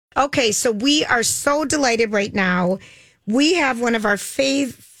Okay, so we are so delighted right now. We have one of our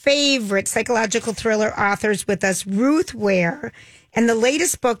favorite psychological thriller authors with us, Ruth Ware. And the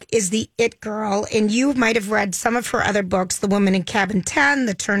latest book is The It Girl. And you might have read some of her other books, The Woman in Cabin 10,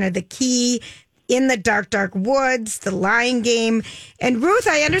 The Turn of the Key, In the Dark, Dark Woods, The Lying Game. And Ruth,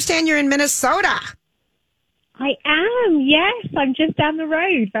 I understand you're in Minnesota. I am, yes. I'm just down the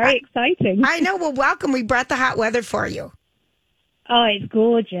road. Very exciting. I know. Well, welcome. We brought the hot weather for you. Oh, it's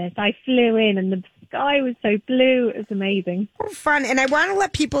gorgeous. I flew in and the sky was so blue. It was amazing. Oh, fun. And I want to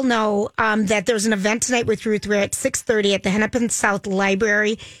let people know that there's an event tonight with Ruth Ware at 6:30 at the Hennepin South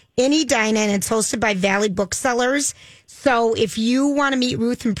Library in Edina, and it's hosted by Valley Booksellers. So if you want to meet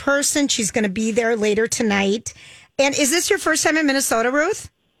Ruth in person, she's going to be there later tonight. And is this your first time in Minnesota, Ruth?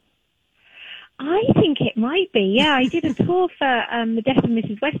 I think it might be, yeah. I did a tour for the Death of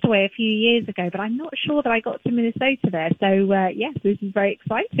Mrs. Westaway a few years ago, but I'm not sure that I got to Minnesota there. So, yes, this is very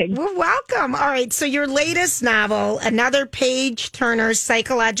exciting. Well, welcome. All right, so your latest novel, another page-turner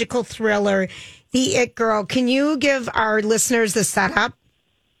psychological thriller, The It Girl. Can you give our listeners the setup?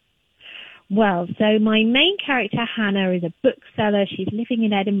 Well, so my main character, Hannah, is a bookseller. She's living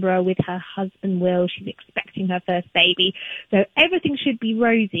in Edinburgh with her husband, Will. She's expecting her first baby. So everything should be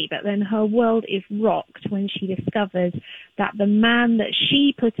rosy, but then her world is rocked when she discovers that the man that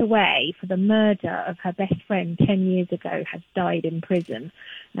she put away for the murder of her best friend 10 years ago has died in prison.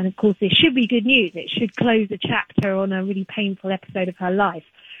 And of course, this should be good news. It should close a chapter on a really painful episode of her life.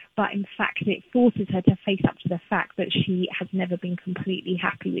 But in fact, it forces her to face up to the fact that she has never been completely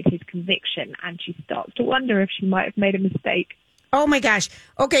happy with his conviction, and she starts to wonder if she might have made a mistake. Oh my gosh.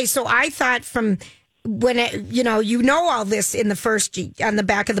 Okay, so I thought from when you know all this in the first on the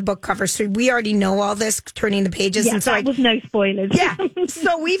back of the book cover, so we already know all this, turning the pages. Yeah, and so that was no spoilers. Yeah.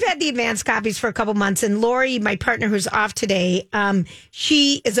 So we've had the advanced copies for a couple months, and Lori, my partner who's off today,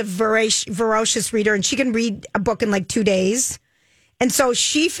 she is a voracious reader, and she can read a book in like 2 days. And so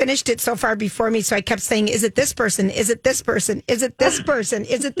she finished it so far before me. So I kept saying, is it this person? Is it this person? Is it this person?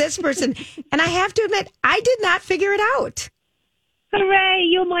 Is it this person? And I have to admit, I did not figure it out. Hooray,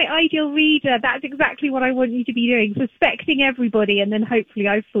 you're my ideal reader. That's exactly what I want you to be doing, suspecting everybody, and then hopefully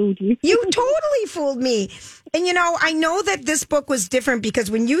I fooled you. You totally fooled me. And, I know that this book was different because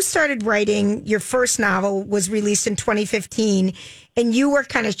when you started writing, your first novel was released in 2015, and you were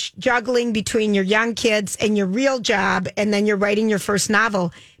kind of juggling between your young kids and your real job, and then you're writing your first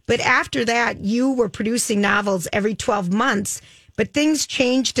novel. But after that, you were producing novels every 12 months, but things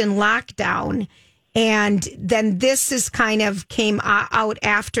changed in lockdown. And then this is kind of came out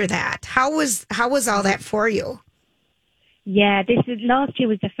after that. How was all that for you? Yeah, last year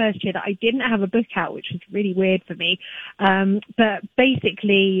was the first year that I didn't have a book out, which was really weird for me. But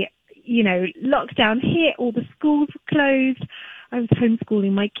basically, lockdown hit, all the schools were closed. I was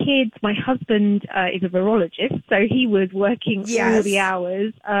homeschooling my kids. My husband is a virologist, so he was working all the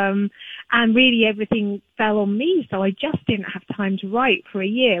hours. And really everything fell on me, so I just didn't have time to write for a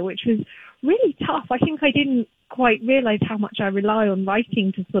year, which was really tough. I think I didn't quite realize how much I rely on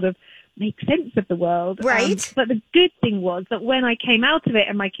writing to sort of make sense of the world. Right. But the good thing was that when I came out of it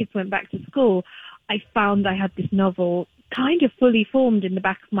and my kids went back to school, I found I had this novel kind of fully formed in the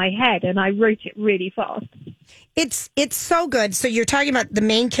back of my head, and I wrote it really fast. It's so good. So you're talking about the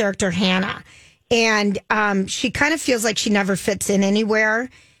main character, Hannah, and she kind of feels like she never fits in anywhere,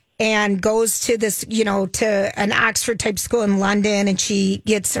 and goes to this, to an Oxford type school in London. And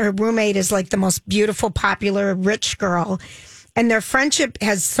her roommate is like the most beautiful, popular, rich girl. And their friendship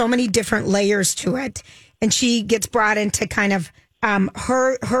has so many different layers to it. And she gets brought into kind of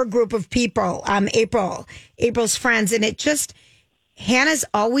her group of people, April's friends. And Hannah's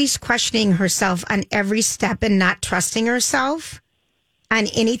always questioning herself on every step and not trusting herself on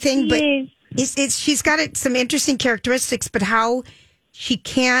anything. But she's got some interesting characteristics, but how she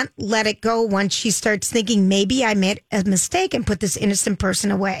can't let it go once she starts thinking, maybe I made a mistake and put this innocent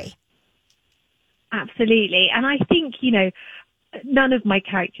person away. Absolutely. And I think, none of my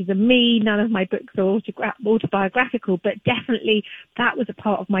characters are me. None of my books are autobiographical, but definitely that was a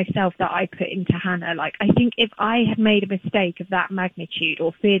part of myself that I put into Hannah. Like, I think if I had made a mistake of that magnitude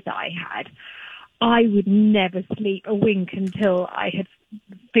or fear that I had, I would never sleep a wink until I had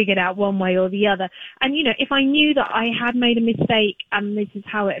figured out one way or the other. And, if I knew that I had made a mistake and this is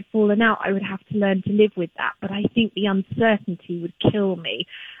how it had fallen out, I would have to learn to live with that. But I think the uncertainty would kill me.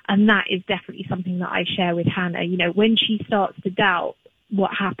 And that is definitely something that I share with Hannah. When she starts to doubt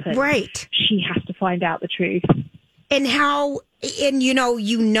what happened, right, she has to find out the truth. And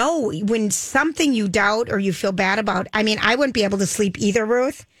when something you doubt or you feel bad about, I mean, I wouldn't be able to sleep either,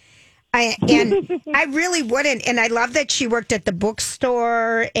 Ruth. I really wouldn't. And I love that she worked at the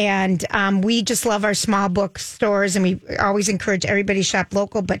bookstore, and we just love our small bookstores, and we always encourage everybody to shop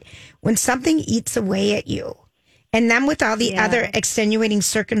local. But when something eats away at you, and then with all the other extenuating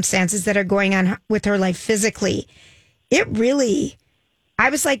circumstances that are going on with her life physically, it really, I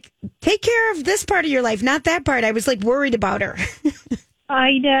was like, take care of this part of your life, not that part. I was like worried about her.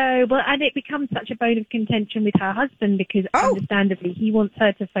 I know. Well, and it becomes such a bone of contention with her husband because understandably he wants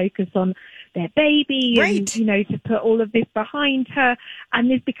her to focus on their baby and, to put all of this behind her. And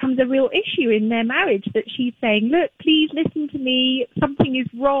this becomes a real issue in their marriage that she's saying, look, please listen to me. Something is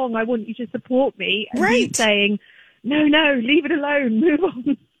wrong. I want you to support me. And he's saying, no, leave it alone. Move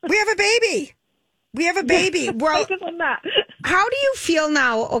on. We have a baby. Well, focus on that. How do you feel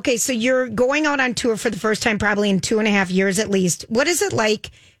now? Okay, so you're going out on tour for the first time probably in 2.5 years at least. What is it like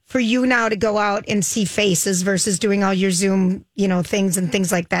for you now to go out and see faces versus doing all your Zoom, things and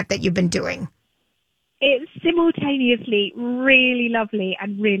things like that you've been doing? It's simultaneously really lovely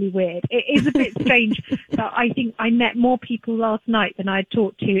and really weird. It is a bit strange that I think I met more people last night than I'd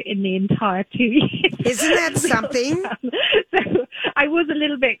talked to in the entire 2 years. Isn't that something? So I was a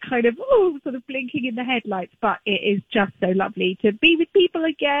little bit kind of, sort of blinking in the headlights, but it is just so lovely to be with people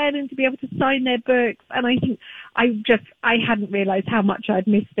again and to be able to sign their books. And I think I hadn't realised how much I'd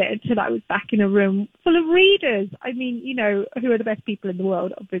missed it until I was back in a room full of readers. I mean, who are the best people in the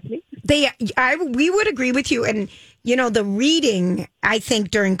world, obviously. We would agree with you. And, the reading, I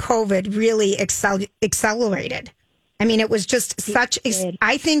think, during COVID really accelerated. I mean, it was just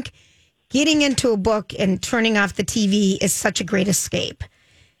I think getting into a book and turning off the TV is such a great escape.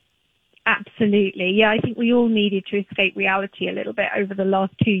 Absolutely. Yeah, I think we all needed to escape reality a little bit over the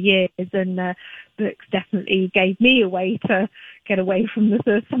last 2 years, and books definitely gave me a way to get away from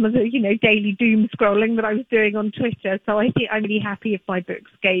some of the daily doom scrolling that I was doing on Twitter. So I think I'm really happy if my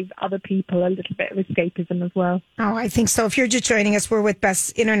books gave other people a little bit of escapism as well. Oh, I think so. If you're just joining us, we're with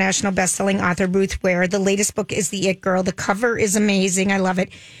international best-selling author Ruth Ware. The latest book is The It Girl. The cover is amazing. I love it.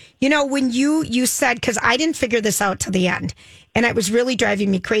 When you said, because I didn't figure this out till the end, and it was really driving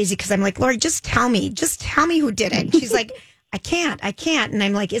me crazy because I'm like, Lori, just tell me who did it. And she's like, I can't. And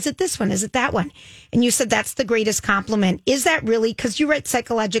I'm like, is it this one? Is it that one? And you said that's the greatest compliment. Is that really, because you write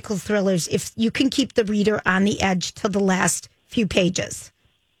psychological thrillers, if you can keep the reader on the edge till the last few pages?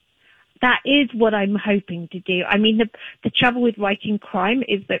 That is what I'm hoping to do. I mean, the trouble with writing crime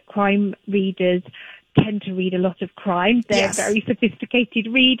is that crime readers tend to read a lot of crime. They're very sophisticated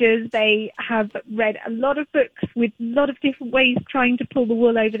readers. They have read a lot of books with a lot of different ways trying to pull the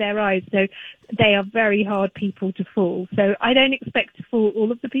wool over their eyes. So they are very hard people to fool. So I don't expect to fool all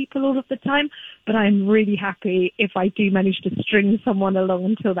of the people all of the time, but I'm really happy if I do manage to string someone along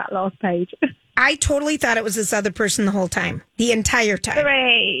until that last page. I totally thought it was this other person the whole time. The entire time.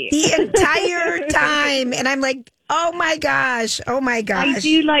 Hooray! The entire time. And I'm like, oh my gosh. I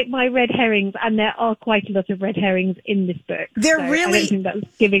do like my red herrings, and there are quite a lot of red herrings in this book. They're really... I don't think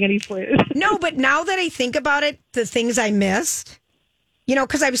that's giving any spoilers. No, but now that I think about it, the things I missed,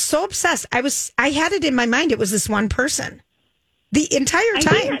 because I was so obsessed. I had it in my mind. It was this one person. The entire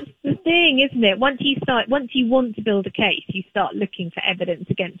time. I think that's the thing, isn't it? Once you want to build a case, you start looking for evidence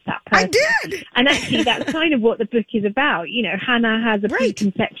against that person. I did. And actually, that's kind of what the book is about. Hannah has a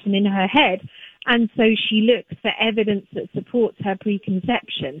preconception in her head, and so she looks for evidence that supports her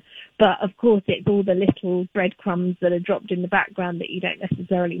preconception. But of course, it's all the little breadcrumbs that are dropped in the background that you don't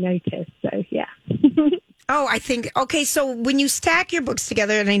necessarily notice. So, yeah. Oh, I think, okay, so when you stack your books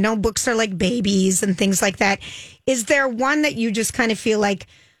together, and I know books are like babies and things like that, is there one that you just kind of feel like,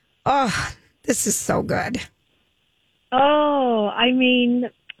 oh, this is so good? Oh, I mean,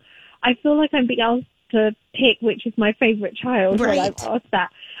 I feel like I'm being asked to pick which is my favorite child when I've asked that.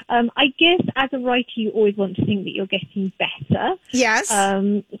 I guess as a writer, you always want to think that you're getting better. Yes.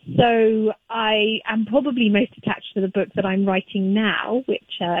 So I am probably most attached to the book that I'm writing now,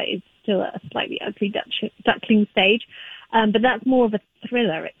 which is still at a slightly ugly duckling stage. But that's more of a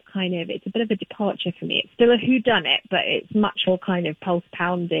thriller. It's a bit of a departure for me. It's still a whodunit, but it's much more kind of pulse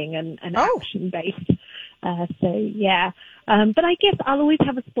pounding and action based. So yeah. But I guess I'll always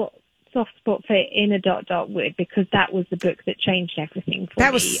have a soft spot for In a Dark, Dark Wood, because that was the book that changed everything for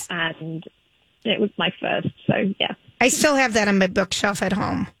me, and it was my first. So yeah. I still have that on my bookshelf at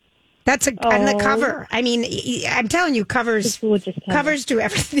home. That's and the cover. I mean, I'm telling you, covers do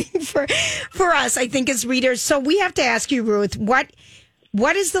everything for us, I think, as readers. So we have to ask you, Ruth, what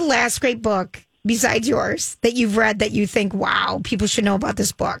is the last great book besides yours that you've read that you think, wow, people should know about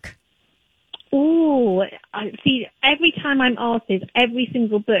this book? Oh, I see. Every time I'm asked this, every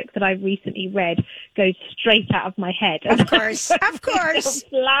single book that I've recently read goes straight out of my head. Of course, of course.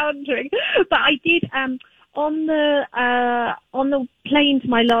 Floundering. But I did on the plane to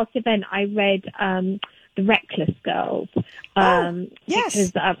my last event. I read The Reckless Girls. Yes,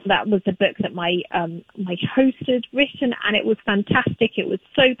 because that was the book that my host had written, and it was fantastic. It was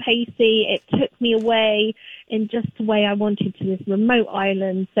so pacey. It took me away in just the way I wanted to this remote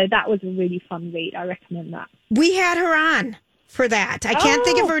island. So that was a really fun read. I recommend that. We had her on for that. I can't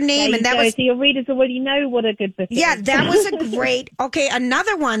think of her name, and that was so your readers already know what a good book it is. Yeah, that was a great. Okay,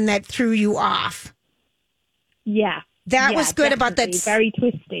 another one that threw you off. Yeah. That was good about that. Very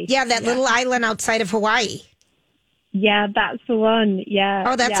twisty. Yeah, that little island outside of Hawaii. Yeah, that's the one. Yeah.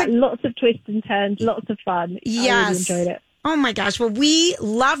 Oh, that's lots of twists and turns, lots of fun. Yes. I really enjoyed it. Oh my gosh. Well, we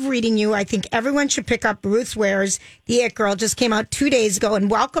love reading you. I think everyone should pick up Ruth Ware's The It Girl. Just came out 2 days ago. And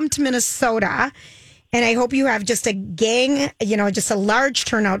welcome to Minnesota. And I hope you have just a gang, just a large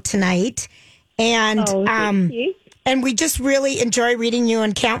turnout tonight. And thank you. And we just really enjoy reading you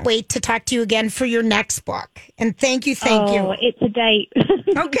and can't wait to talk to you again for your next book. And thank you. It's a date.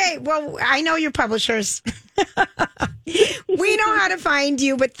 Okay. Well, I know your publishers. We know how to find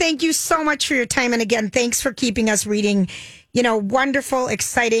you, but thank you so much for your time. And again, thanks for keeping us reading, wonderful,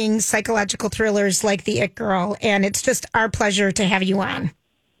 exciting psychological thrillers like The It Girl. And it's just our pleasure to have you on.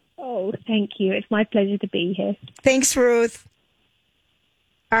 Oh, thank you. It's my pleasure to be here. Thanks, Ruth.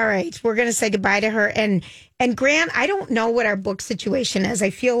 All right, we're going to say goodbye to her. And Grant, I don't know what our book situation is. I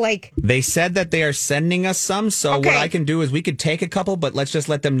feel like they said that they are sending us some. So what I can do is we could take a couple, but let's just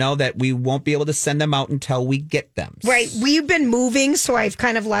let them know that we won't be able to send them out until we get them. Right. We've been moving, so I've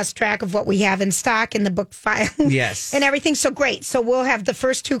kind of lost track of what we have in stock in the book file. Yes. And everything. So great. So we'll have the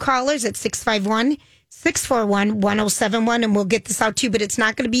first two callers at 651-641-1071, and we'll get this out to you, but it's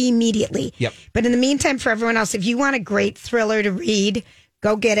not going to be immediately. Yep. But in the meantime, for everyone else, if you want a great thriller to read,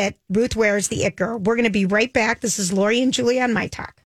 go get it. Ruth Ware's The It Girl. We're going to be right back. This is Lori and Julie on My Talk.